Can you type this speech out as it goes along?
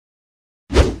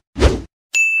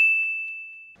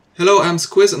Hello, I'm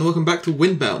Squiz and welcome back to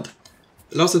Windbound.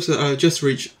 Last episode I just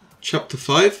reached chapter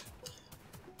 5,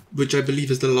 which I believe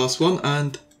is the last one,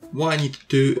 and what I need to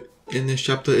do in this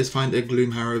chapter is find a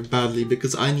Gloomharrow badly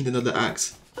because I need another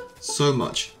axe so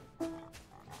much.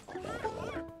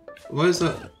 Why is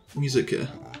that music here?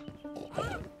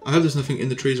 I hope there's nothing in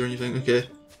the trees or anything. Okay,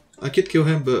 I could kill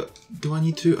him, but do I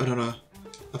need to? I don't know.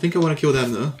 I think I want to kill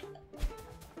them though.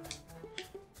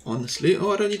 Honestly,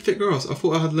 oh, I don't need thick grass. I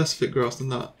thought I had less thick grass than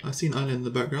that. I see an island in the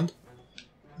background.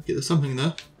 Okay, there's something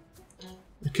there.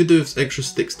 I could do with extra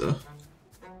sticks though.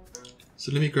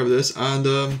 So let me grab this, and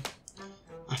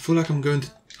I feel like I'm going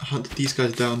to hunt these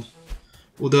guys down.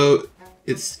 Although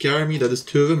it's scaring me that there's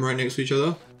two of them right next to each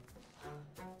other.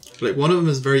 Like one of them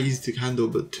is very easy to handle,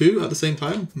 but two at the same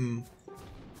time?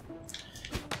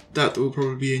 That will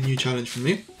probably be a new challenge for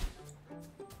me.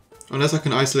 Unless I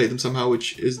can isolate them somehow,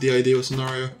 which is the ideal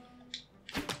scenario.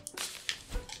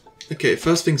 Okay,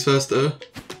 first things first though.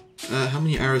 How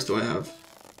many arrows do I have?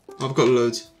 Oh, I've got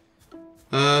loads.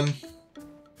 I'm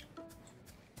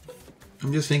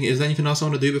just thinking, is there anything else I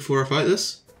want to do before I fight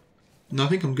this? No, I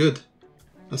think I'm good.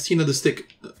 I see another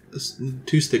stick,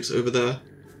 2 sticks over there.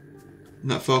 In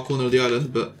that far corner of the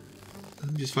island, but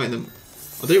let me just find them.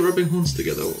 Are they rubbing horns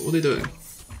together? What are they doing?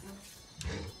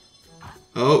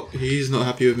 Oh, he's not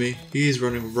happy with me. He's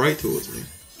running right towards me.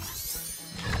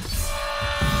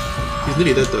 He's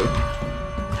nearly dead though.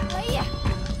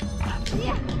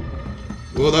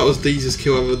 Well, that was the easiest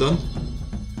kill I've ever done.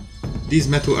 These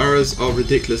metal arrows are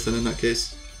ridiculous then in that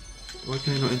case. Why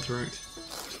can I not interact?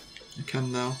 I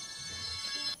can now.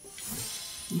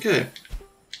 Okay.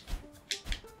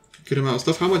 Good amount of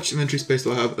stuff. How much inventory space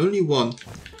do I have? Only 1.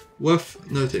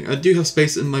 Worth noting. I do have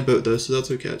space in my boat though, so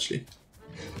that's okay actually.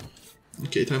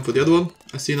 Okay, time for the other one.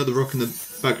 I see another rock in the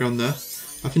background there.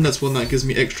 I think that's one that gives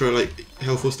me extra like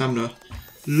health or stamina.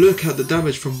 Look at the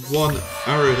damage from one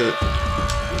arrow hit.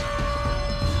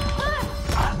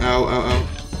 Ow, ow, ow.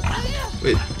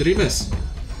 Wait, did he miss?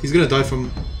 He's gonna die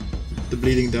from the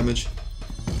bleeding damage.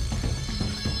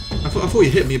 I thought he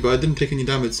hit me, but I didn't take any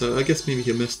damage, so I guess maybe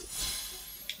he missed.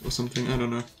 Or something, I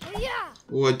don't know.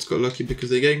 Oh, I just got lucky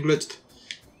because they're getting glitched.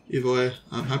 Either way,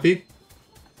 I'm happy.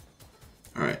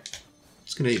 Alright.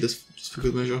 Just gonna eat this just for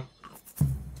good measure.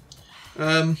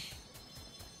 Oh,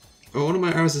 one of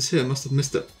my arrows is here. I must have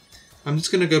missed it. I'm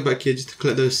just gonna go back here just to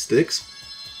collect those sticks.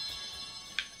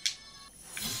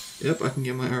 Yep, I can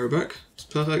get my arrow back. It's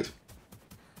perfect.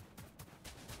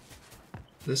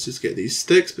 Let's just get these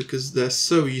sticks because they're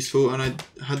so useful and I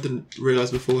hadn't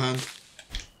realised beforehand.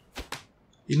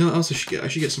 You know what else I should get? I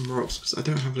should get some rocks because I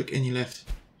don't have like any left.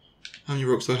 How many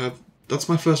rocks do I have? That's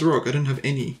my first rock. I didn't have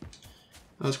any.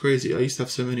 That was crazy. I used to have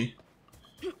so many.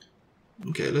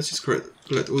 Okay, let's just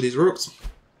collect all these rocks.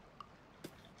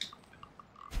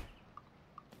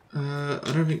 I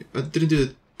didn't do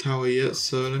the tower yet,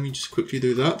 so let me just quickly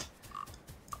do that.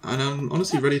 And I'm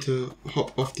honestly ready to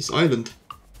hop off this island.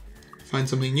 Find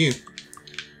something new.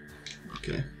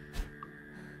 Okay.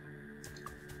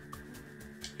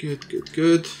 Good, good,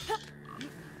 good.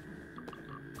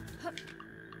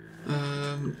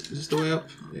 Is this the way up?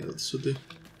 Yeah, that should do.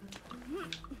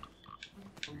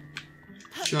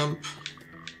 Jump.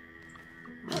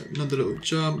 Right, another little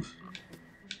jump.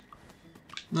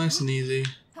 Nice and easy.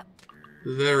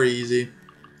 Very easy.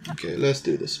 Okay, let's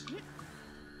do this.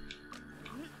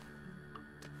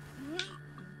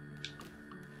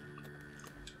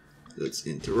 Let's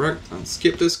interact and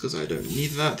skip this because I don't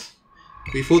need that.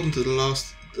 We fought into the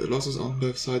last. The losses on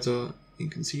both sides are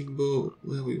inconceivable.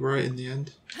 Were we right in the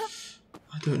end?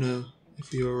 I don't know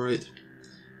if we were right.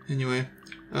 Anyway,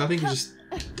 I think it's just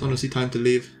honestly time to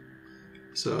leave.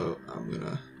 So I'm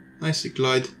gonna nicely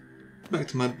glide back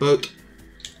to my boat.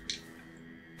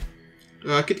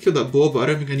 I could kill that boar, but I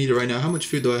don't think I need it right now. How much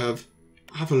food do I have?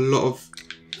 I have a lot of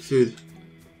food.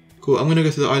 Cool, I'm gonna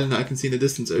go to the island that I can see in the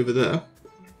distance over there.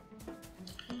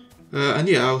 And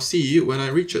yeah, I'll see you when I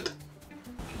reach it.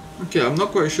 Okay, I'm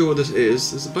not quite sure what this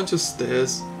is. There's a bunch of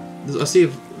stairs. I see a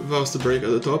vase to break at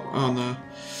the top. Oh no.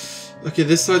 Okay,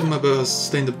 this side of my boat has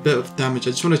sustained a bit of damage.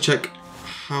 I just want to check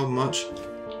how much,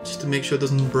 just to make sure it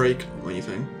doesn't break or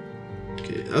anything.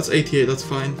 Okay, that's 88, that's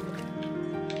fine.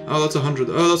 Oh, that's 100.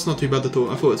 Oh, that's not too bad at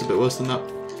all. I thought it's a bit worse than that.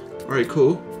 Alright,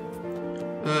 cool.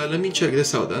 Let me check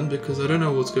this out then, because I don't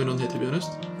know what's going on here to be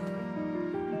honest.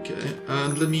 Okay,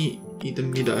 and let me eat the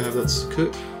meat that I have that's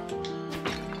cooked.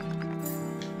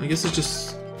 I guess it's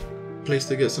just a place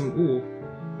to get some... Ooh,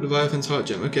 Leviathan's Heart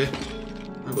Gem. Okay,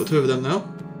 I've got 2 of them now.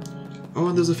 Oh,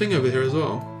 and there's a thing over here as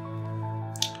well.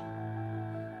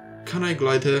 Can I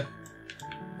glide here?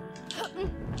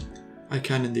 I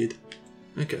can indeed.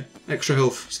 Okay, extra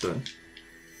health stone.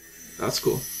 That's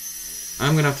cool.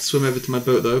 I'm gonna have to swim over to my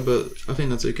boat though, but I think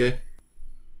that's okay.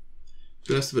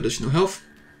 Blessed of additional health.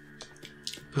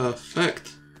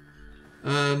 Perfect.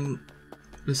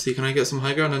 Let's see, can I get some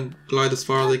high ground and glide as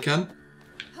far as I can?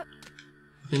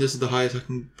 I think this is the highest I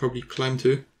can probably climb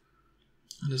to.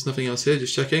 And there's nothing else here,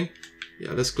 just checking.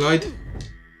 Yeah, let's glide.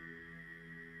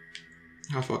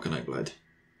 How far can I glide?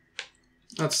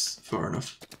 That's far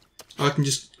enough. I can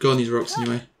just go on these rocks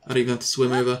anyway. I don't even have to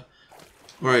swim over.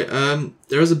 Alright,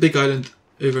 there is a big island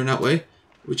over in that way,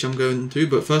 which I'm going to,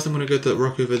 but first I'm going to go to that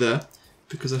rock over there,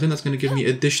 because I think that's going to give me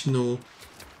additional,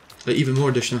 even more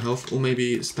additional health, or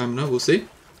maybe stamina, we'll see.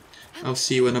 I'll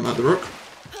see when I'm at the rock.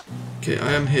 Okay,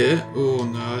 I am here. Oh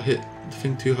no, I hit the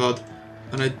thing too hard,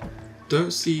 and I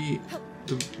don't see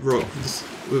the rock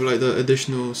with like the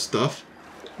additional stuff.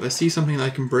 But I see something that I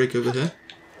can break over here.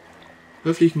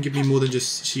 Hopefully you can give me more than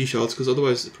just sea shards, because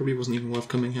otherwise it probably wasn't even worth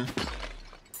coming here.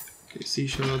 Okay, sea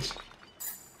shards.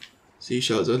 Sea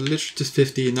shards are literally just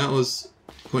 50 and that was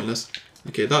pointless.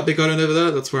 Okay, that big island over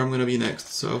there, that's where I'm going to be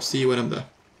next, so I'll see you when I'm there.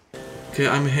 Okay,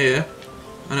 I'm here,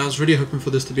 and I was really hoping for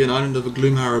this to be an island of a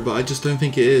Gloomharrow, but I just don't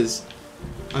think it is.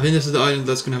 I think this is the island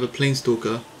that's going to have a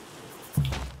Planestalker,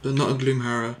 but not a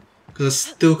Gloomharrow, because I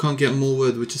still can't get more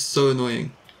wood, which is so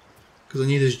annoying, because I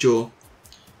need his jaw.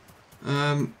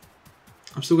 I'm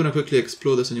still going to quickly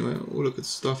explore this anyway. Oh look, it's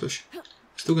starfish.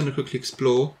 Still going to quickly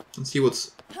explore and see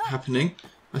what's happening.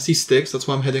 I see sticks, that's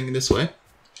why I'm heading this way.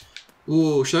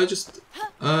 Oh, should I just...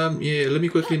 yeah, let me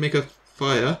quickly make a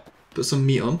fire, put some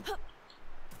meat on.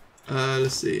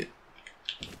 Let's see.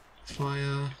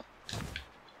 Fire.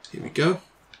 Here we go.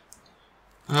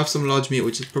 I have some large meat,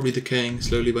 which is probably decaying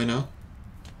slowly by now.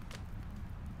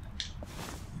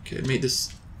 Okay, make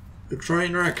this a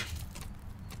train rack.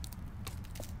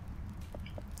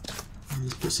 And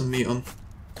let's put some meat on.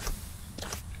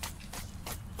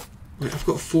 Wait, I've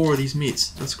got 4 of these meats.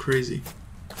 That's crazy.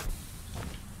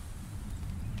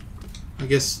 I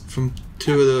guess from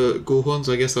 2 of the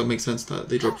Gorhorns, I guess that makes sense that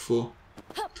they drop 4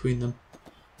 between them.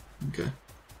 Okay.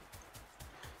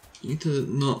 You need to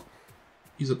not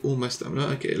use up all my stamina.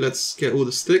 Okay, let's get all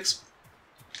the sticks.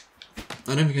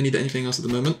 I don't think I need anything else at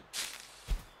the moment.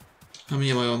 How many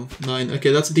am I on? 9.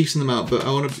 Okay, that's a decent amount, but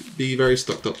I want to be very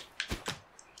stocked up.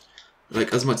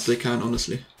 Like, as much as I can,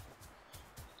 honestly.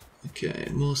 Okay,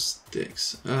 more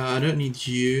sticks. I don't need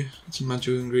you. It's a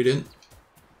magical ingredient.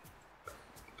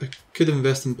 I could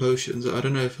invest in potions. I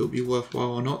don't know if it'll be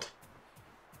worthwhile or not.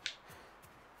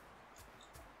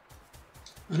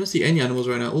 I don't see any animals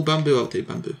right now. All bamboo, I'll take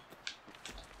bamboo.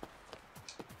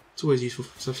 It's always useful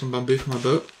to have some bamboo for my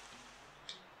boat.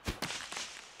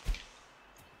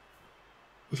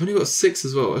 I've only got 6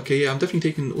 as well. Okay, yeah, I'm definitely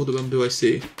taking all the bamboo I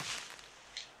see.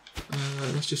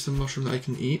 That's just a mushroom that I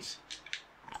can eat.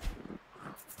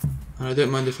 And I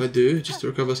don't mind if I do, just to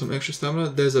recover some extra stamina.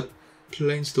 There's a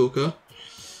Planestalker,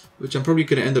 which I'm probably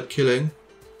going to end up killing.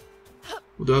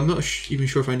 Although I'm not even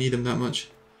sure if I need him that much.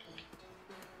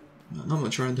 No, not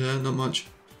much around here, not much.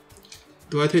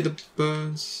 Do I take the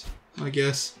bones? I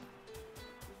guess.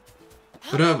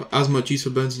 I don't have as much use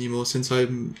for bones anymore since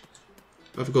I've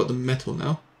got the metal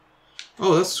now.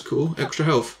 Oh, that's cool. Extra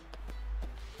health.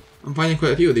 I'm finding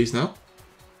quite a few of these now.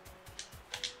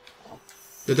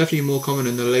 They're definitely more common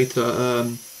in the later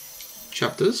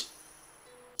chapters.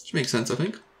 Which makes sense, I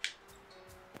think.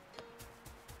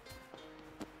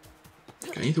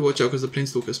 Okay, I need to watch out because the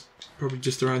Planestalker's probably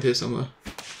just around here somewhere.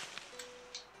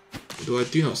 Although I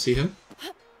do not see him.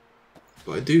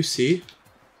 But I do see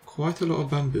quite a lot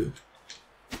of bamboo.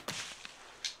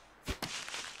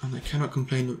 And I cannot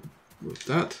complain with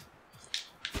that.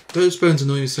 Those bones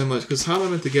annoy me so much, because how am I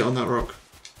meant to get on that rock?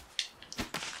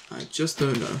 I just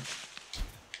don't know.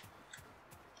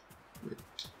 Wait,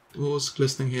 what was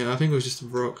glistening here? I think it was just a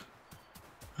rock.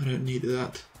 I don't need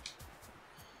that.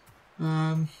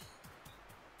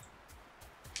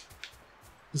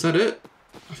 Is that it?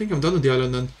 I think I'm done with the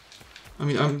island then. I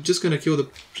mean, I'm just going to kill the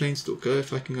Planestalker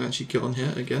if I can actually get on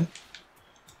here again.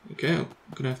 Okay, I'm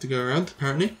going to have to go around,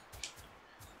 apparently.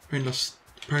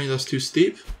 Apparently that's too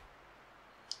steep.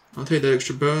 I'll take the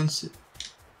extra bones.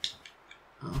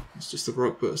 Oh, it's just a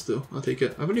rock, but still, I'll take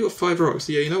it. I've only got 5 rocks.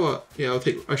 Yeah, you know what? Yeah,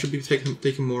 I should be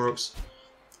taking more rocks.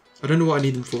 I don't know what I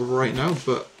need them for right now,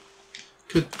 but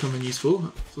could come in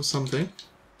useful for something.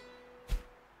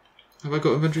 Have I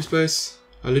got inventory space?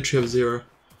 I literally have 0.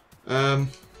 I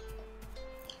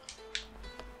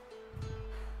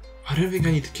don't think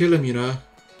I need to kill him, you know.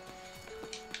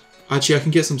 Actually, I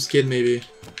can get some skin maybe.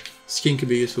 Skin could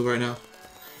be useful right now.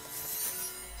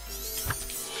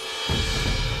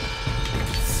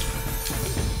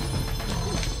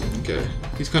 Okay,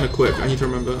 he's kind of quick, I need to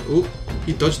remember. Ooh,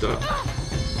 He dodged that.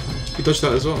 He dodged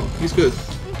that as well. He's good.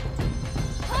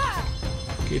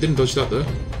 Okay, he didn't dodge that though.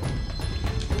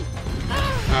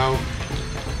 Ow.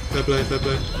 Fair play, fair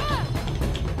play.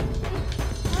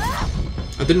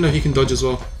 I didn't know he can dodge as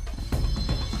well.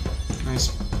 Nice.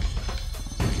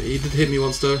 Okay, he did hit me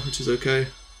once though, which is okay.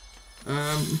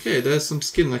 Okay, there's some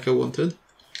skin like I wanted.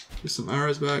 There's some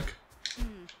arrows back.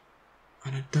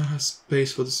 And I don't have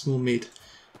space for the small meat.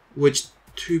 Which,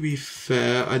 to be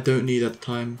fair, I don't need at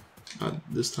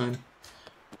this time.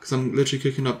 Because I'm literally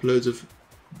cooking up loads of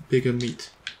bigger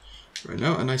meat right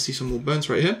now. And I see some more bones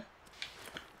right here.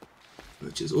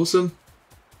 Which is awesome.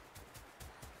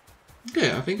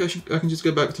 Okay, I think I can just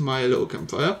go back to my little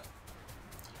campfire.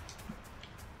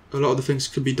 A lot of the things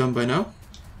could be done by now.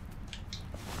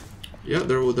 Yeah,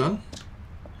 they're all done.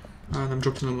 And I'm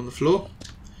dropping them on the floor.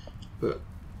 But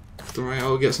don't worry,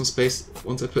 I'll get some space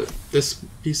once I put this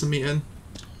piece of meat in.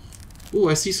 Oh,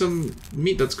 I see some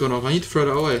meat that's gone off. I need to throw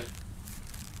that away.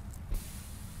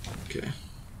 Okay.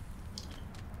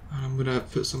 And I'm gonna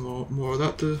put some more of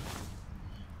that to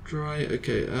dry.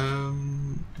 Okay, what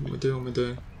am I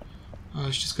doing? I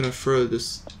was just gonna throw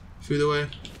this food away.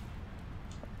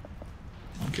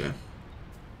 Okay.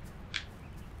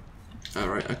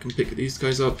 Alright, I can pick these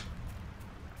guys up.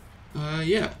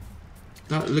 Yeah.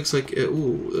 That looks like it.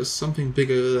 Ooh, there's something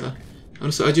big over there.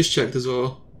 Honestly, I just checked as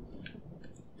well.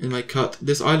 In my cut.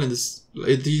 This island is...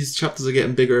 these chapters are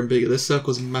getting bigger and bigger. This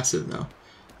circle's massive now.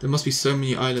 There must be so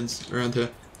many islands around here.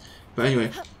 But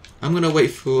anyway, I'm gonna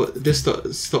wait for this or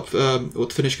to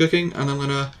finish cooking, and I'm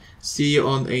gonna see you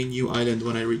on a new island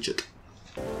when I reach it.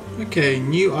 Okay,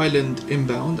 new island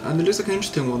inbound, and it looks like an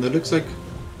interesting one. It looks like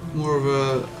more of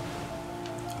a...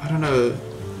 I don't know,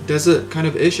 desert kind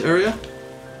of ish area.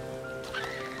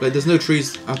 Like there's no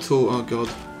trees at all. Oh god,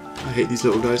 I hate these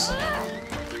little guys.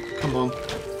 Come on.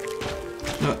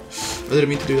 No, I didn't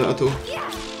mean to do that at all.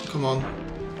 Come on.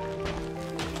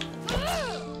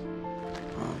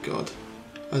 Oh god,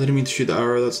 I didn't mean to shoot the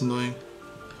arrow. That's annoying.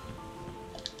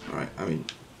 Alright, I mean,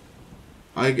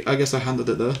 I guess I handled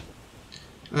it though.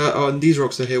 Oh, and these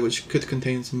rocks are here, which could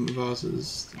contain some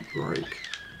vases to break.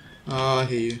 Ah, I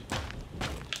hear you.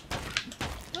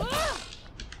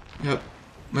 Yep,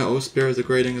 my old spear is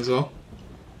degrading as well.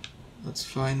 That's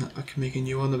fine, I can make a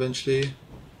new one eventually.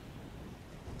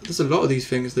 There's a lot of these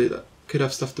things that could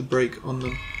have stuff to break on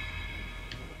them.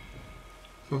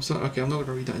 Okay, I'm not going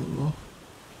to read that anymore.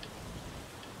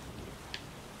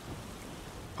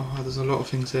 Oh, there's a lot of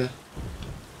things here.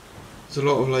 There's a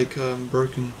lot of like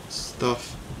broken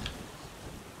stuff.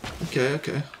 Okay,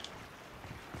 okay.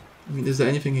 I mean, is there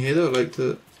anything here that I'd like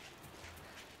to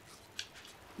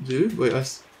do? Wait,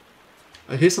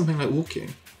 I hear something like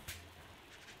walking.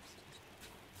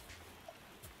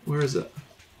 Where is it?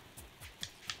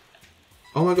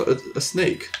 Oh my god, a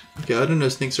snake. Okay, I don't know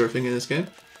snakes are a thing in this game.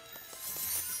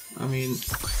 I mean,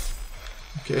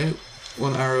 okay,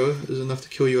 one arrow is enough to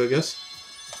kill you, I guess.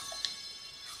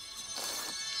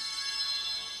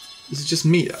 Is it just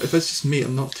meat? If it's just meat,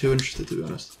 I'm not too interested, to be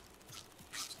honest.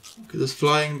 Okay, there's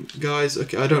flying guys.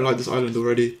 Okay, I don't like this island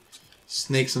already.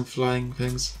 Snakes and flying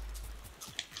things.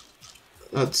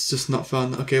 That's just not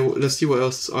fun. Okay, well, let's see what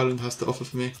else this island has to offer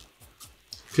for me.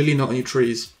 Clearly not any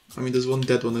trees. I mean, there's one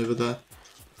dead one over there.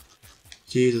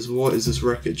 Jesus, what is this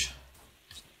wreckage?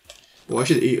 Well, I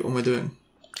should eat. What am I doing?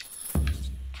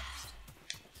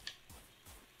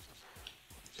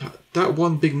 That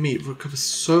one big meat recovers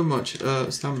so much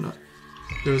stamina.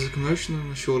 There is a commotion on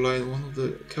the shoreline. One of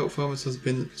the kelp farmers has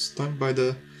been stung by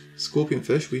the scorpion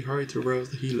fish. We hurry to rouse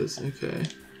the healers. Okay.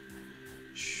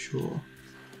 Sure.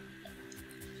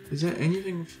 Is there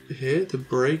anything here to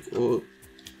break or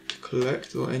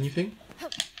collect or anything?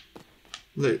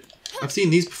 Look, I've seen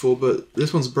these before, but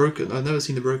this one's broken. I've never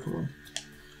seen the broken one.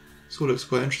 This all looks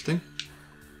quite interesting.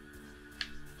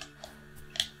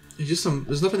 It's just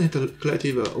there's nothing here to collect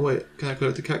either. Oh wait, can I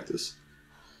collect a cactus?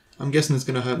 I'm guessing it's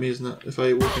gonna hurt me, isn't it? If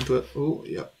I walk into it. Oh,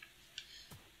 yep.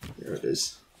 There it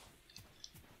is.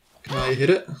 Can I hit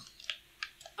it?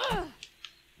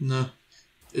 No.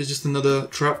 It's just another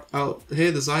trap out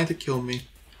here designed to kill me.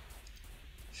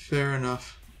 Fair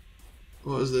enough.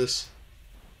 What is this?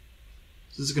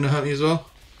 Is this gonna hurt me as well?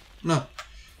 No.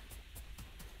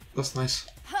 That's nice.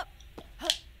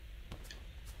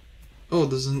 Oh,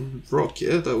 there's a rock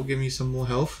here that will give me some more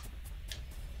health.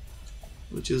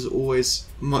 Which is always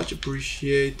much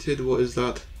appreciated. What is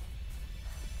that?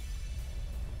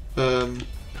 Is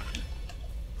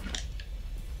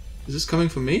this coming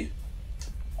from me?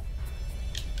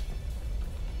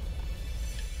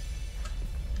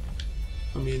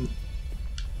 I mean...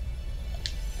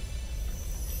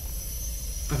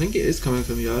 I think it is coming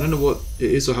from you. I don't know what it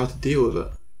is or how to deal with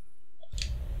it.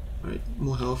 Right,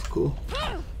 more health, cool.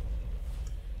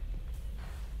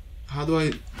 How do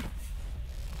I...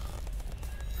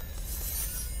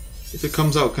 If it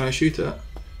comes out, can I shoot it?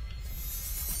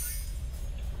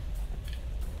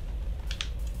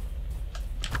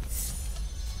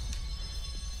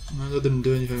 No, that didn't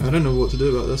do anything. I don't know what to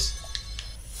do about this.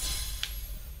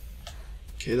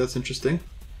 Okay, that's interesting.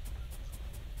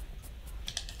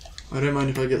 I don't mind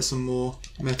if I get some more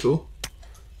metal.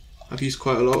 I've used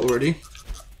quite a lot already.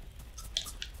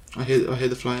 I hear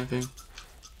the flying thing.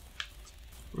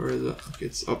 Where is it? Okay,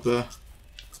 it's up there.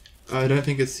 I don't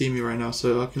think it's seeing me right now,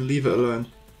 so I can leave it alone.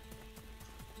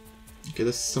 Okay,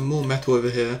 there's some more metal over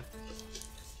here.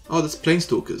 Oh, there's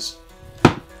planestalkers.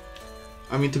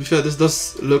 I mean, to be fair, this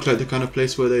does look like the kind of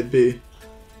place where they'd be.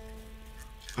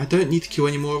 I don't need to kill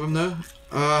any more of them though.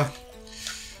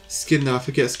 Skin now, I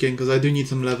forget skin because I do need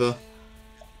some leather.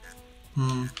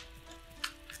 No,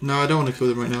 I don't want to kill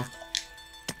them right now.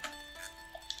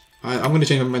 I'm going to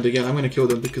change my mind again. I'm going to kill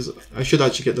them because I should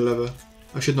actually get the leather.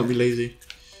 I should not be lazy.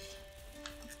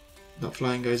 That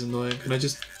flying guy's annoying. Can I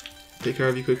just take care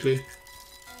of you quickly?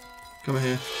 Come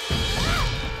here.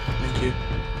 Thank you.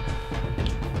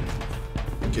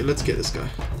 Okay, let's get this guy.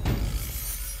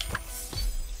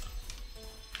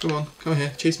 Come on, come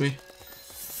here, chase me.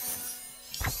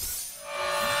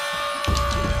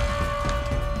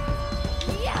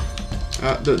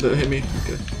 Don't hit me.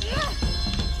 Okay.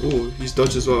 Oh, he's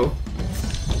dodged as well.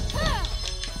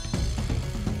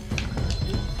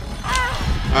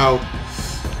 Ow.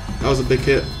 That was a big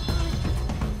hit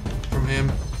from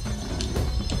him.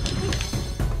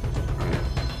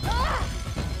 Alright.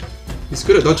 He's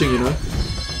good at dodging, you know.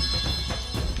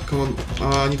 Come on.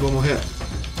 I need one more hit.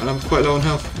 And I'm quite low on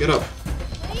health. Get up.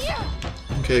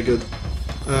 Okay, good.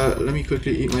 Let me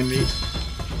quickly eat my meat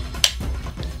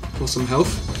for some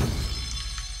health.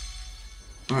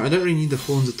 Alright, I don't really need the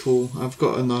thorns at all. I've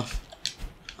got enough.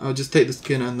 I'll just take the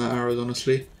skin and the arrows,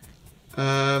 honestly.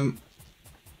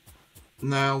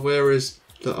 Now, where is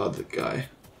the other guy?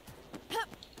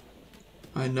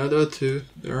 I know there are two.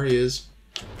 There he is.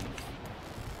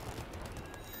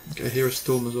 Okay, I hear a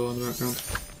storm as well in the background.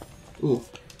 Ooh,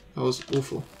 that was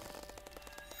awful.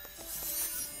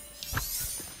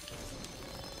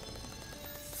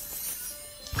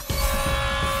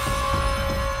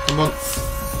 Come on.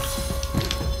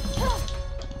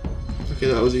 Okay,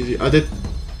 that was easy. I did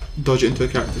dodge it into a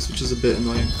cactus, which is a bit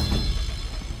annoying.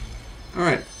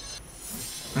 Alright.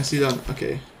 Nicely done.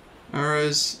 Okay.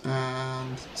 Arrows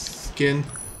and skin.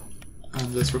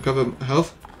 And let's recover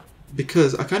health.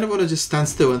 Because I kind of want to just stand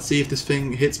still and see if this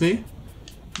thing hits me.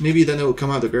 Maybe then it will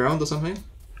come out of the ground or something.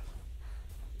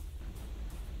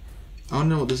 I don't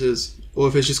know what this is. Or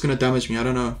if it's just going to damage me. I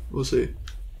don't know. We'll see.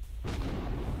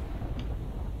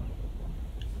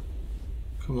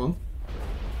 Come on.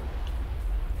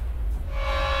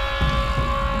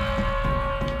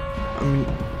 I mean,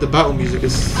 the battle music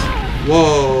is...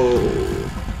 Whoa!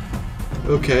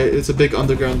 Okay, it's a big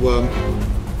underground worm.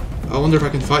 I wonder if I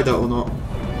can fight that or not.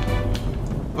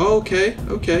 Okay,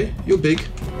 okay, you're big.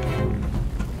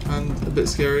 And a bit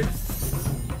scary.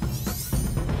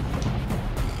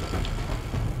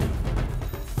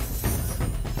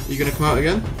 You gonna come out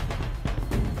again?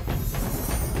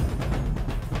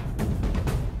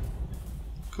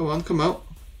 Come on, come out.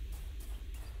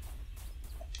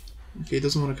 Okay, he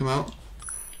doesn't want to come out.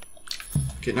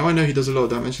 Okay, now I know he does a lot of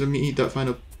damage. Let me eat that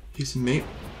final piece of meat.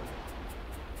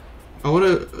 I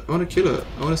wanna kill it.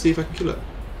 I wanna see if I can kill it.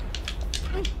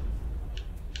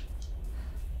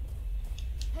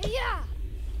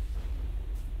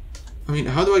 I mean,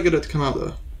 how do I get it to come out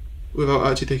there without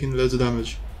actually taking loads of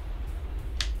damage?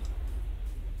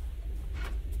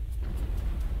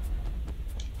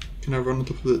 Can I run on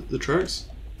top of the tracks?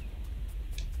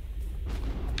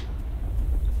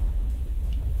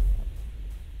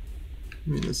 I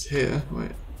mean, it's here.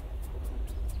 Wait.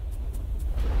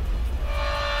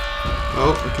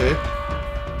 Oh, okay.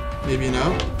 Maybe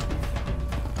now.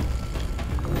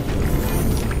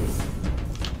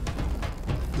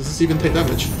 Does this even take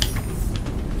damage?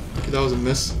 Okay, that was a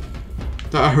miss.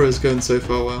 That arrow is going so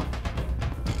far well.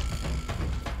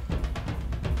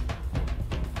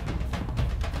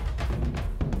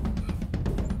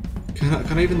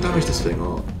 Can I even damage this thing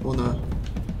or no?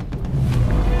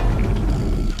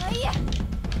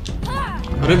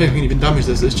 I don't think I can even damage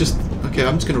this. It's just okay.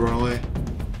 I'm just gonna run away.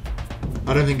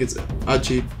 I don't think it's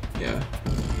actually. Yeah,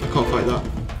 I can't fight that.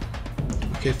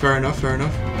 Okay, fair enough. Fair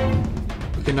enough.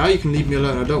 Okay, now you can leave me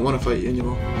alone. I don't want to fight you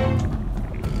anymore.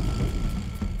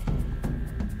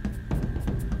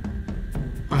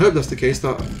 I hope that's the case,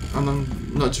 that and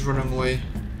I'm not just running away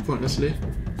pointlessly.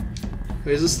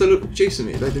 Wait, is it still chasing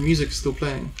me? Like the music's still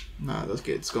playing? Nah, that's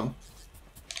okay, it's gone.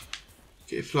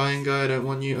 Okay, flying guy, I don't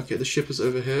want you. Okay, the ship is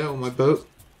over here, or my boat.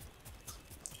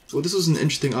 Well, this was an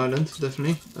interesting island,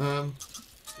 definitely. Are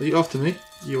you after me?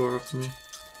 You are after me.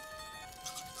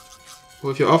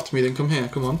 Well, if you're after me, then come here,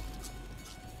 come on.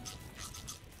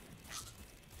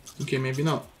 Okay, maybe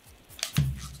not.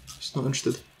 Just not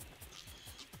interested.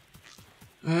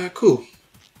 Cool.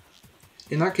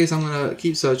 In that case, I'm gonna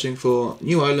keep searching for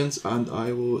new islands, and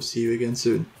I will see you again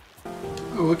soon.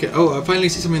 Oh, okay. Oh, I finally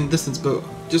see something in the distance, but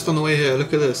just on the way here,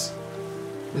 look at this.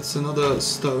 It's another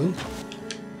stone.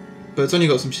 But it's only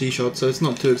got some sea shards, so it's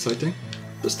not too exciting.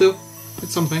 But still,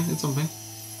 it's something, it's something.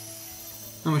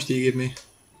 How much do you give me?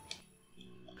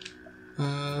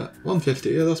 150,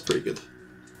 yeah, that's pretty good.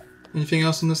 Anything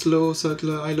else on this little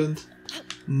circular island?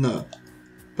 No.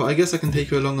 But I guess I can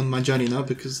take you along on my journey now,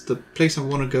 because the place I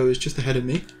want to go is just ahead of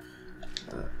me.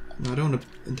 No, I don't want to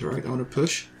interact, I want to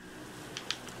push.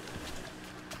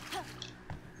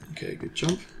 Okay, good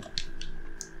jump.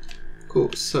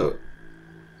 Cool, so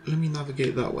let me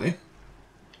navigate that way.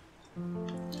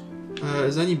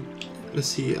 Is there any... Let's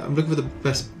see, I'm looking for the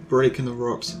best break in the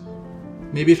rocks.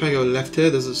 Maybe if I go left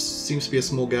here, seems to be a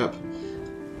small gap.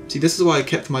 See, this is why I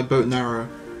kept my boat narrow.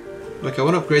 Like, I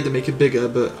want to upgrade to make it bigger,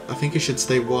 but I think it should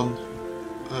stay one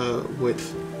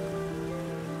width.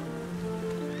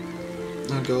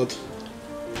 Oh god.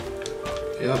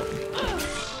 Yeah.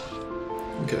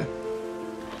 Okay.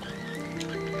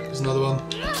 There's another one.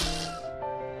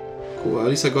 Cool, at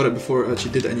least I got it before it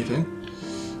actually did anything.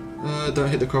 Don't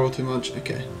hit the coral too much.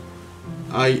 Okay.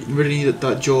 I really needed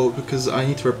that jaw because I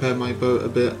need to repair my boat a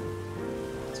bit.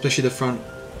 Especially the front.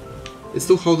 It's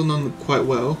still holding on quite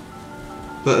well.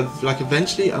 But like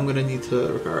eventually I'm gonna need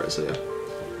to repair it, so yeah.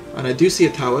 And I do see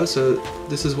a tower, so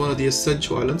this is one of the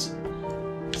essential islands.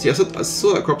 See, I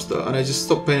saw that crop star and I just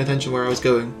stopped paying attention where I was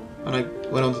going. And I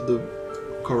went onto the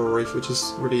coral reef, which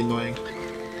is really annoying.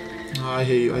 Oh, I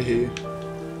hear you, I hear you.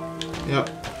 Yep.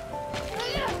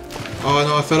 Oh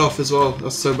no, I fell off as well.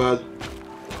 That's so bad.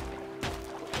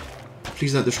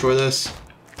 Please don't destroy this.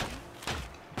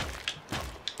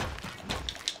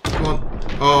 Come on.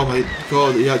 Oh my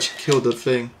god, he actually killed the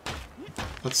thing.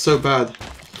 That's so bad.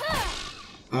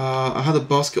 I had a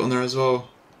basket on there as well.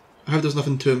 I hope there's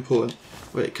nothing too important.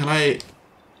 Wait, can I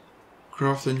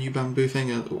craft a new bamboo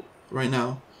thing right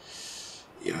now?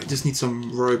 Yeah, I just need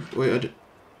some rope. Wait, what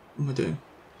am I doing?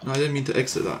 No, I didn't mean to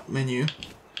exit that menu.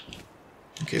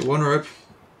 Okay, one rope.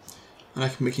 And I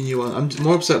can make a new one. I'm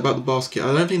more upset about the basket.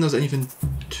 I don't think there's anything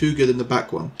too good in the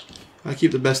back one. I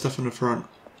keep the best stuff in the front.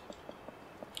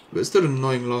 But it's still an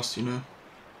annoying loss, you know.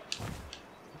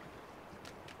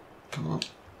 Come on.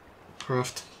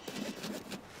 Craft.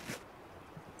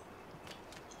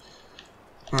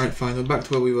 Alright, fine. We're back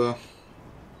to where we were.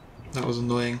 That was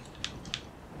annoying.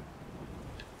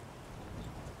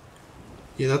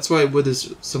 Yeah, that's why wood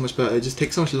is so much better. It just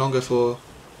takes so much longer for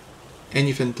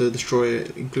anything to destroy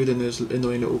it, including those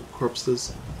annoying little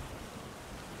cropsters.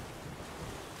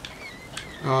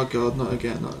 Oh god, not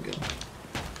again, not again.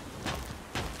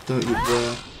 Don't you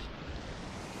dare.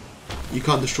 You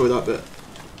can't destroy that bit.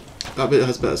 That bit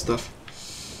has better stuff.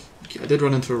 Okay, I did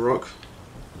run into a rock.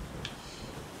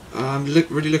 I'm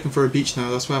really looking for a beach now,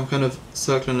 that's why I'm kind of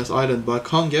circling this island, but I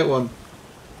can't get one.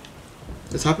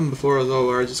 It's happened before as well,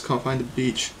 where I just can't find a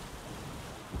beach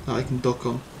that I can dock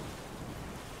on.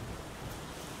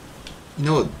 You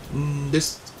know what,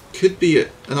 this could be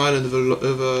an island of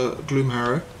a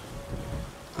Gloomharrow,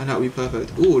 and that would be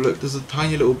perfect. Ooh, look, there's a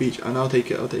tiny little beach, and I'll take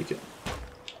it, I'll take it.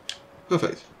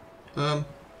 Perfect. No,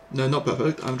 not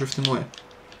perfect, I'm drifting away.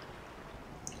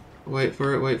 Wait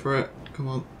for it, come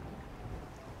on.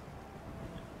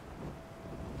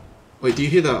 Wait, do you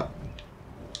hear that?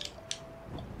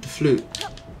 The flute.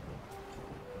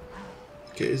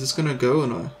 Okay, is this gonna go or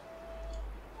no?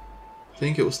 I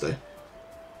think it will stay.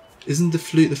 Isn't the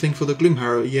flute the thing for the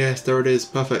Gloomharrow? Yes, there it is.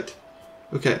 Perfect.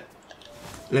 Okay.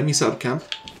 Let me set up camp.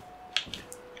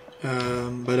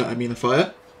 By that I mean a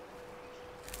fire.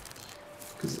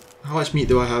 Because how much meat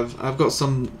do I have? I've got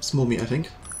some small meat, I think.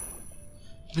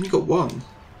 I've only got one.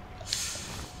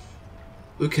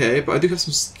 Okay, but I do have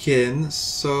some skin,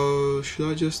 so should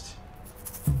I just...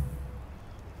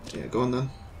 Yeah, go on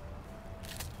then.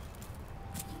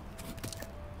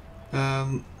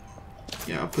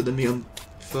 Yeah, I'll put the meat on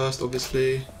first,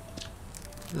 obviously.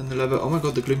 Then the leather. Oh my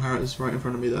god, the Gloomharrow is right in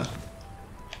front of me there.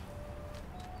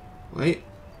 Wait.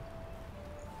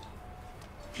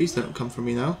 Please don't come for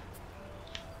me now.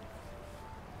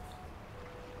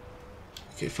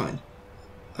 Okay, fine.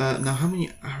 Now how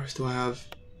many arrows do I have?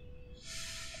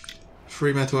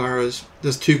 3 metal arrows.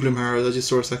 There's 2 GLOOMHARROWS, I just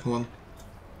saw a second one.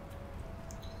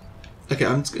 Okay,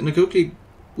 I'm just gonna quickly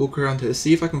walk around here,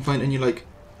 see if I can find any like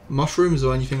mushrooms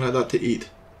or anything like that to eat.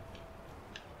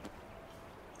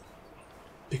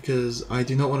 Because I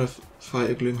do not want to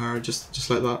fight a GLOOMHARROW just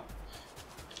like that,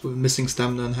 with missing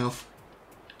stamina and health.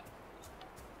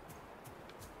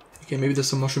 Okay, maybe there's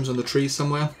some mushrooms on the trees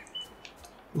somewhere.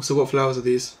 Also, what flowers are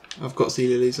these? I've got sea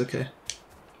lilies, okay.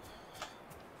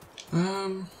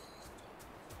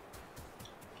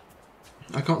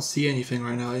 I can't see anything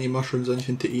right now, any mushrooms or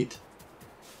anything to eat.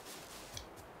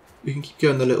 We can keep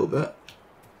going a little bit.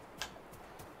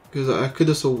 Because I could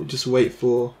also just wait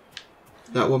for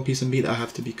that one piece of meat I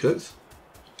have to be cooked.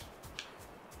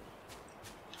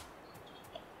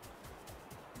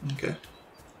 Okay.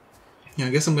 Yeah, I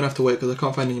guess I'm gonna have to wait because I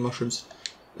can't find any mushrooms.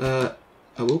 I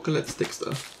will collect sticks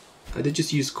though. I did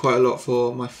just use quite a lot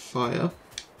for my fire.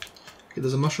 Okay,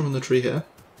 there's a mushroom on the tree here.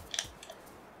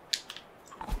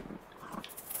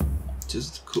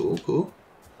 Just cool, cool.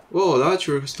 Whoa, that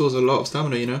actually restores a lot of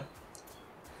stamina, you know.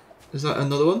 Is that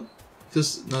another one? No,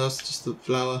 that's just the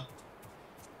flower.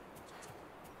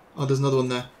 Oh, there's another one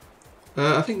there.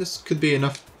 I think this could be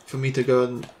enough for me to go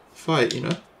and fight, you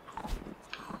know.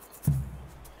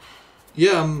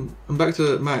 Yeah, I'm back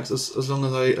to max as long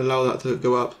as I allow that to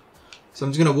go up. So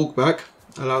I'm just gonna walk back,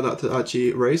 allow that to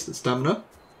actually raise the stamina,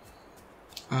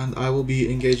 and I will be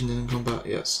engaging in combat.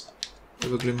 Yes,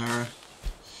 with a GLOOMHARROW,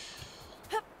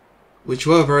 which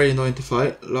were very annoying to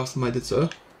fight last time I did so.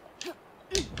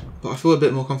 But I feel a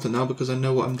bit more confident now because I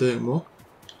know what I'm doing more.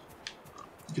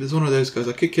 Okay, there's one of those guys.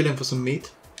 I could kill him for some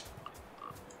meat.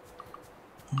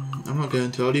 I'm not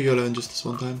going to. I'll leave you alone just this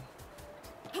one time.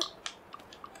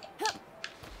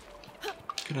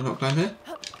 Can I not climb here?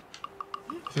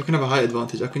 If I can have a height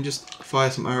advantage, I can just fire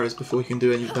some arrows before he can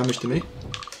do any damage to me.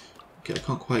 Okay, I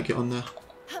can't quite get on there.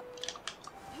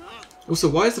 Also,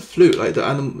 why is the flute like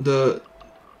the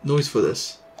noise for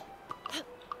this?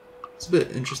 It's a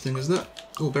bit interesting, isn't it?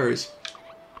 Oh, berries.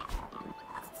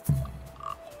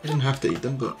 I didn't have to eat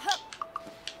them, but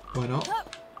why not?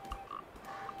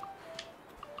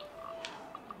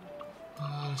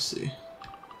 Let's see.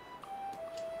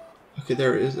 Okay,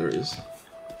 there it is, there it is.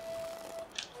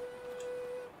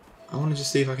 I want to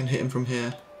just see if I can hit him from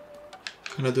here.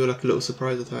 Can I do like a little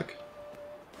surprise attack?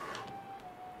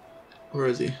 Where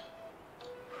is he?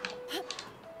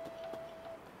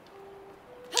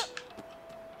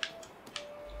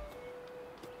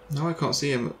 Now I can't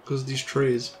see him because of these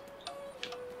trees.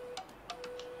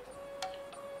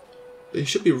 But he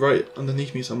should be right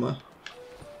underneath me somewhere.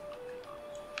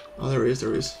 Oh, there he is,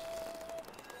 there he is.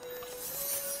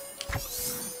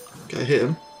 Okay, I hit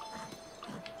him.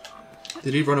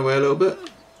 Did he run away a little bit?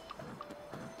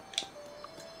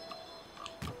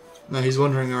 No, he's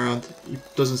wandering around. He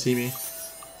doesn't see me.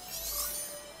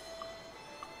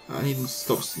 I need him to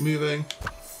stop moving.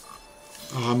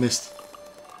 Oh, I missed.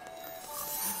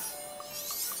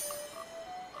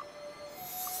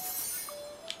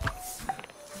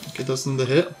 Okay, that's another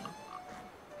hit.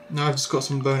 Now I've just got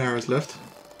some bone arrows left.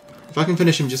 If I can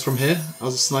finish him just from here,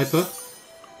 as a sniper,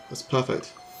 that's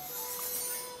perfect.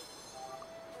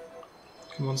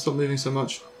 Come on, stop moving so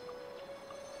much.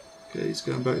 Okay, he's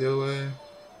going back the other way.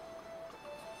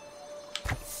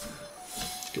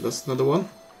 Okay, that's another one.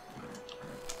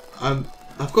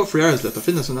 I've got 3 arrows left. I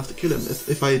think that's enough to kill him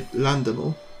if I land them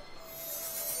all.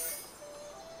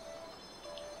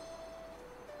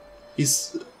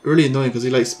 He's really annoying because he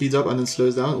like speeds up and then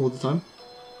slows down all the time.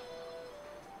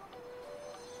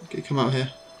 Okay, come out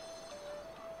here.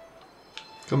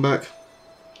 Come back.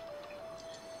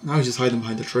 Now he's just hiding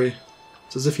behind the tree.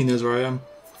 It's as if he knows where I am.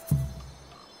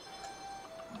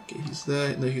 Okay, he's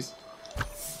there. No, he's...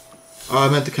 Oh, I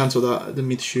meant to cancel that. I didn't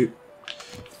mean to shoot.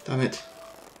 Damn it.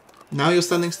 Now you're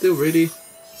standing still, really?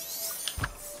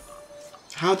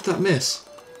 How did that miss?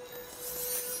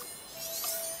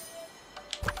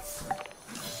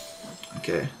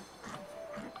 Okay.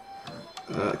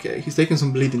 Okay, he's taking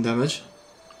some bleeding damage.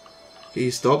 Okay,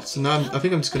 he stopped. So now I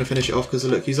think I'm just going to finish it off because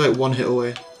look, he's like 1 hit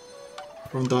away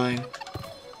from dying.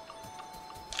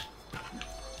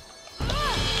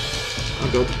 Oh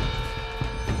god.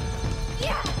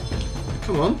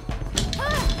 Come on.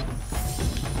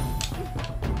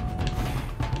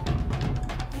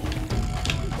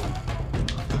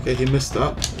 Okay, he missed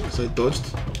that because I dodged.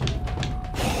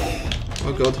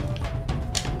 Oh god.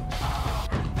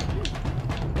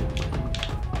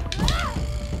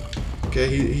 Okay,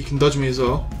 he can dodge me as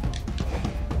well.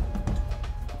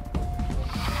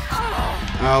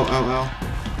 Ow, ow, ow.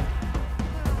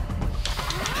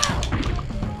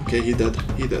 Okay, he dead.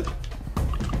 He dead.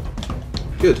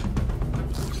 Good.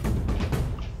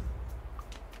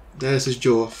 There's his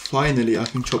jaw. Finally, I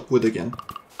can chop wood again.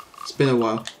 It's been a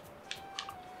while.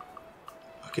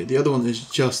 Okay, the other one is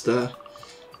just there.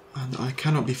 And I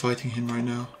cannot be fighting him right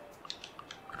now.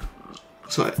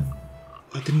 So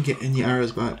I didn't get any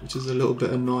arrows back, which is a little bit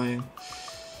annoying.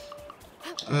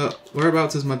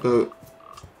 Whereabouts is my boat?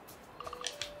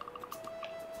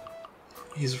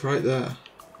 He's right there.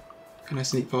 Can I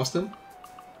sneak past him?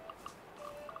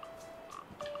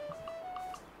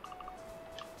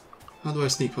 How do I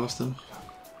sneak past him?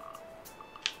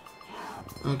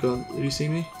 Oh god, did you see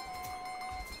me?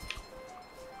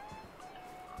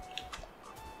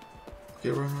 Okay,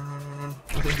 run.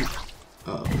 I think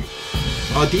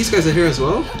oh, these guys are here as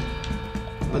well?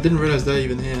 I didn't realize they're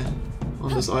even here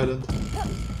on this island.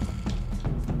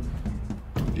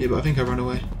 Yeah, but I think I ran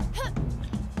away.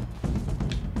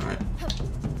 Alright.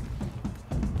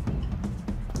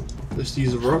 Let's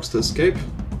use the rocks to escape.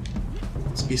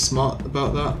 Let's be smart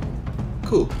about that.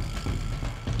 Cool.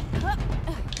 I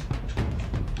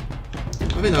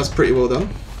think that was pretty well done.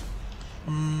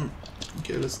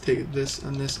 Okay, let's take this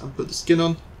and put the skin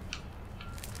on.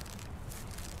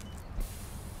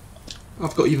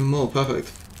 I've got even more,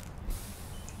 perfect.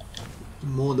 The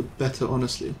more the better,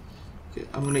 honestly. Okay,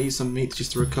 I'm gonna eat some meat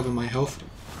just to recover my health.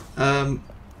 I'm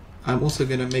also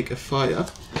gonna make a fire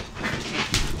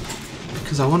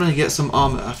because I want to get some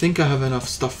armor. I think I have enough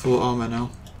stuff for armor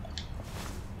now.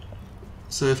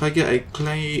 So if I get a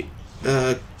clay,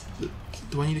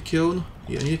 do I need a kiln?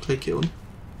 Yeah, I need a clay kiln.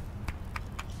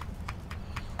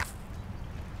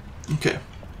 Okay,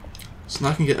 so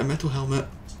now I can get a metal helmet.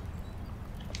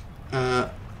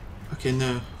 Okay,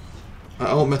 no.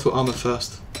 I want metal armor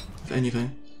first, if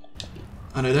anything.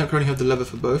 And I don't currently have the leather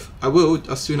for both. I will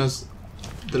as soon as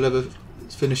the leather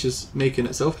finishes making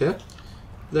itself here.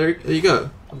 There you go.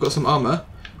 I've got some armor.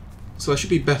 So I should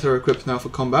be better equipped now for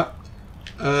combat.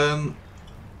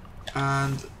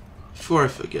 And before I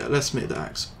forget, let's make the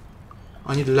axe.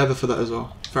 I need leather for that as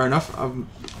well. Fair enough, I'm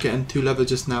getting 2 leather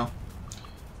just now.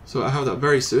 So I have that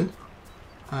very soon.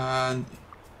 And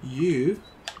you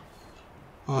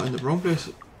are in the wrong place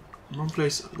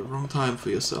at the wrong time for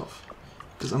yourself.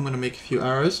 Because I'm going to make a few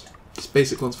arrows. Just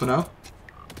basic ones for now.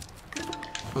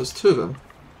 Oh, there's 2 of them.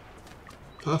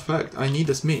 Perfect, I need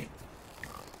this meat.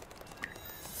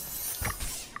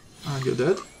 And you're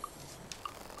dead.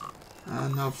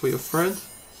 And now for your friend.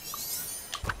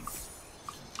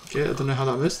 Okay, I don't know how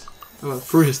that missed. I went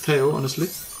through his tail, honestly.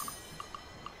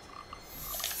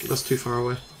 Okay, that's too far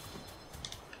away.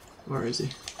 Where is he?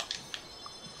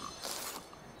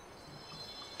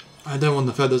 I don't want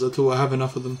the feathers at all, I have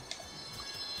enough of them.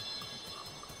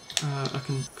 I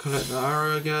can collect the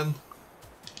arrow again.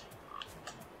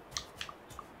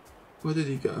 Where did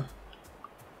he go?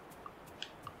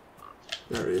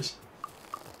 There he is.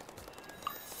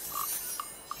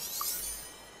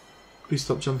 Please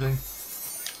stop jumping.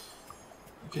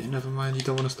 Okay, never mind, you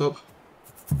don't want to stop.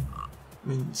 I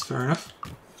mean, it's fair enough.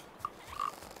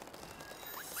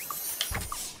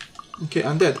 Okay,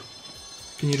 I'm dead.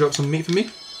 Can you drop some meat for me?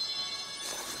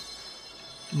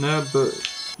 No, but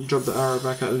you dropped the arrow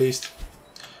back at least.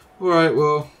 Alright,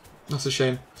 well, that's a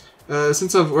shame.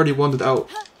 Since I've already wandered out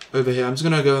over here, I'm just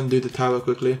gonna go and do the tower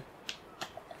quickly.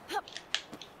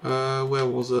 Where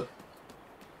was it?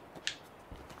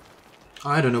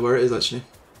 I don't know where it is actually.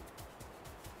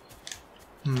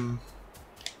 I'm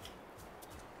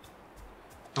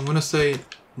gonna say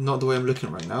not the way I'm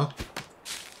looking right now,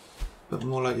 but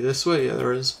more like this way. Yeah,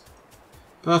 there is.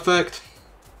 Perfect.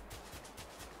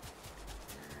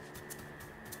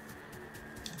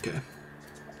 Okay.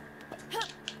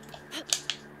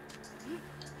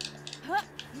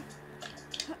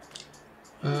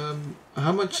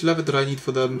 How much leather did I need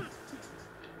for the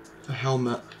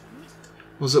helmet?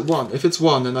 Was it 1? If it's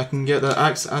 1, then I can get the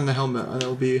axe and the helmet, and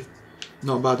it'll be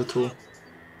not bad at all.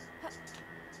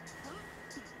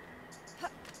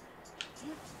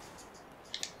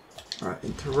 Alright,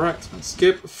 interact and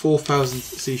skip. 4,000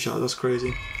 sea shards, that's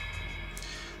crazy.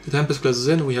 The Tempest closes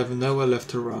in, we have nowhere left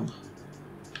to run.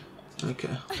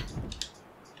 Okay.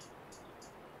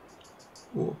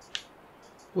 Whoa.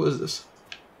 What is this?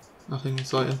 Nothing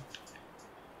exciting.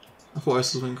 I thought I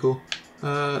saw something cool.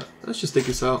 Let's just dig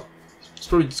this out. It's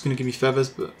probably just going to give me feathers,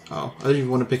 but oh, I didn't even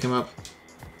want to pick them up.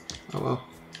 Oh well.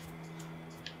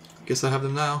 I guess I have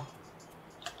them now.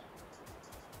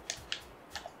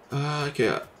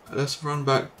 Okay, let's run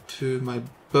back to my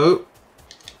boat.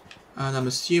 And I'm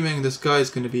assuming this guy is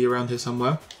going to be around here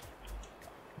somewhere.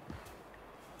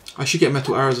 I should get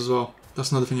metal arrows as well.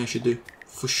 That's another thing I should do.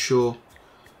 For sure.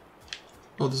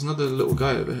 Oh, there's another little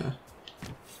guy over here.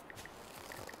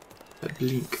 A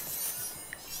blink.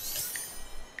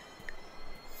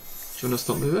 Do you want to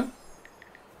stop moving?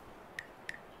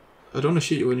 I don't want to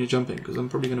shoot you when you're jumping because I'm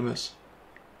probably going to miss.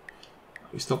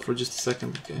 We stop for just a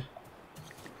second, okay.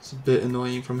 It's a bit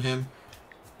annoying from him.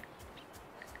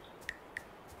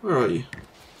 Where are you?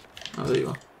 Oh, there you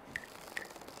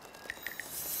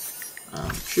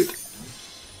are. Shoot.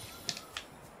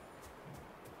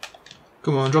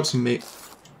 Come on, drop some meat.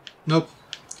 Nope.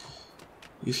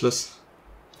 Useless.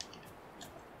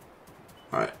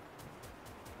 Alright.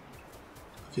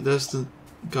 Okay, there's the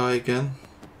guy again.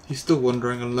 He's still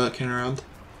wandering and lurking around.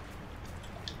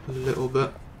 A little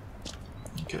bit.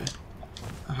 Okay.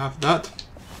 I have that.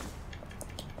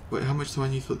 Wait, how much do I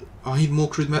need for... Oh, I need more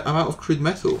crude metal. I'm out of crude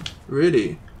metal.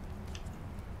 Really?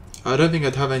 I don't think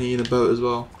I'd have any in a boat as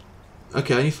well.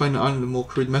 Okay, I need to find an island with more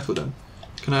crude metal then.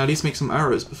 Can I at least make some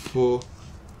arrows before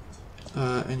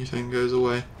anything goes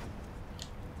away?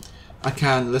 I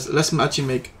can. Let's actually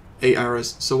make 8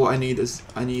 arrows. So what I need is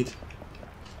I need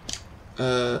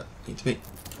to make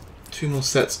 2 more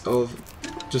sets of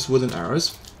just wooden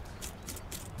arrows.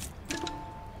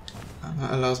 And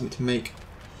that allows me to make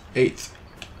 8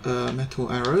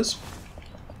 metal arrows.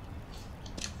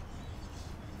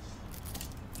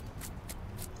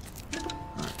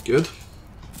 Alright, good.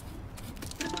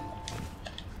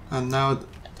 And now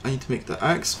I need to make the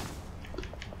axe.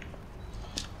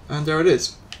 And there it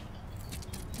is.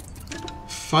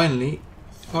 Finally,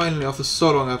 after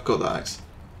so long I've got the axe.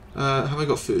 Have I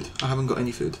got food? I haven't got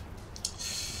any food.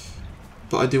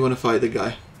 But I do want to fight the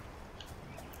guy.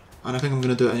 And I think I'm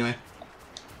going to do it anyway.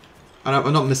 And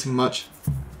I'm not missing much.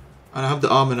 And I have the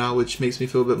armor now, which makes me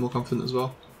feel a bit more confident as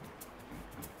well.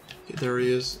 Okay, there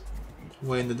he is.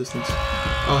 Way in the distance.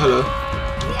 Oh, hello.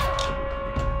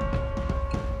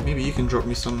 Maybe you can drop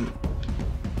me some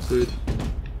food.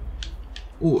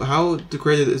 Ooh, how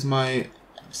degraded is my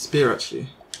spear actually?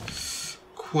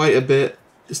 Quite a bit.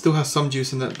 It still has some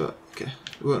juice in it, but okay.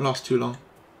 It won't last too long.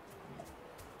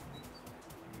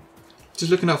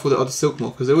 Just looking out for the other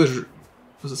silkmore, because there was it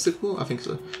silkmore? I think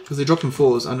so. Because they drop in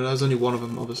 4s, and there's only one of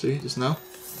them, obviously, just now.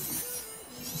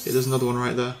 Okay, there's another one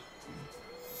right there.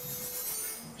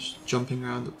 Just jumping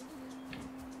around.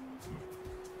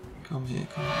 Come here,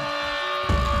 come here.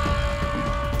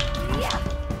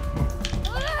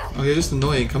 Oh, you're just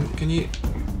annoying. Can you...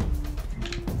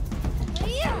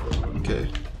 Okay.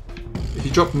 If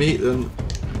you drop meat, then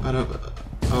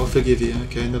I'll forgive you.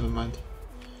 Okay, never mind.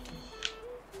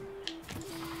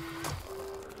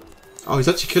 Oh, he's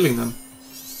actually killing them.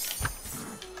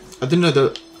 I didn't know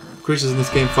that creatures in this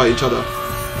game fight each other.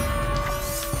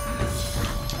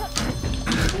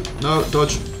 No,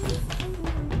 dodge.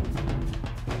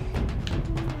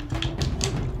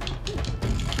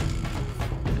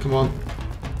 Come on.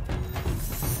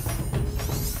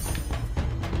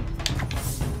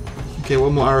 Okay,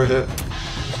 one more arrow hit.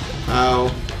 Ow.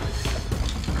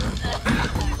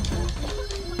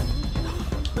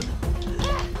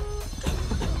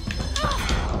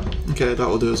 Okay, that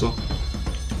will do as well.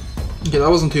 Okay, that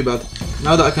wasn't too bad.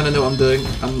 Now that I kind of know what I'm doing,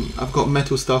 I've got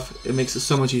metal stuff, it makes it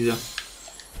so much easier.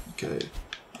 Okay,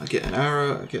 I get an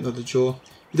arrow, I get another jaw.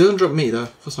 He doesn't drop meat though,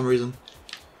 for some reason.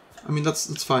 I mean,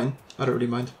 that's fine. I don't really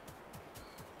mind.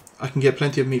 I can get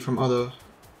plenty of meat from other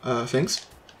things.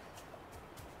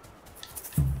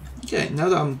 Okay, now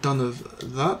that I'm done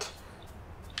with that,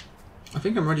 I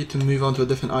think I'm ready to move on to a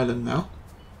different island now.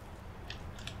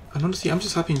 And honestly, I'm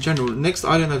just happy in general. Next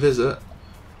island I visit,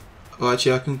 well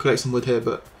actually I can collect some wood here,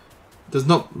 but there's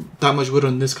not that much wood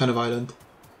on this kind of island.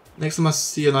 Next time I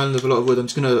see an island with a lot of wood, I'm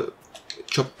just going to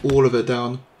chop all of it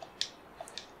down.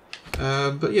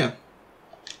 But yeah,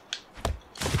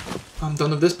 I'm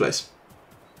done with this place.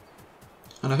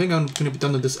 And I think I'm going to be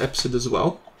done with this episode as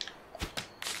well.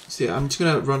 So yeah, I'm just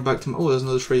going to run back to my... Oh, there's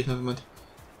another tree, never mind.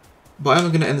 But I'm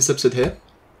going to end this episode here.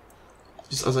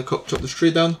 Just as I chop this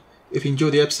tree down. If you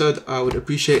enjoyed the episode, I would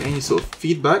appreciate any sort of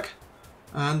feedback.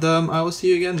 And I will see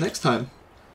you again next time.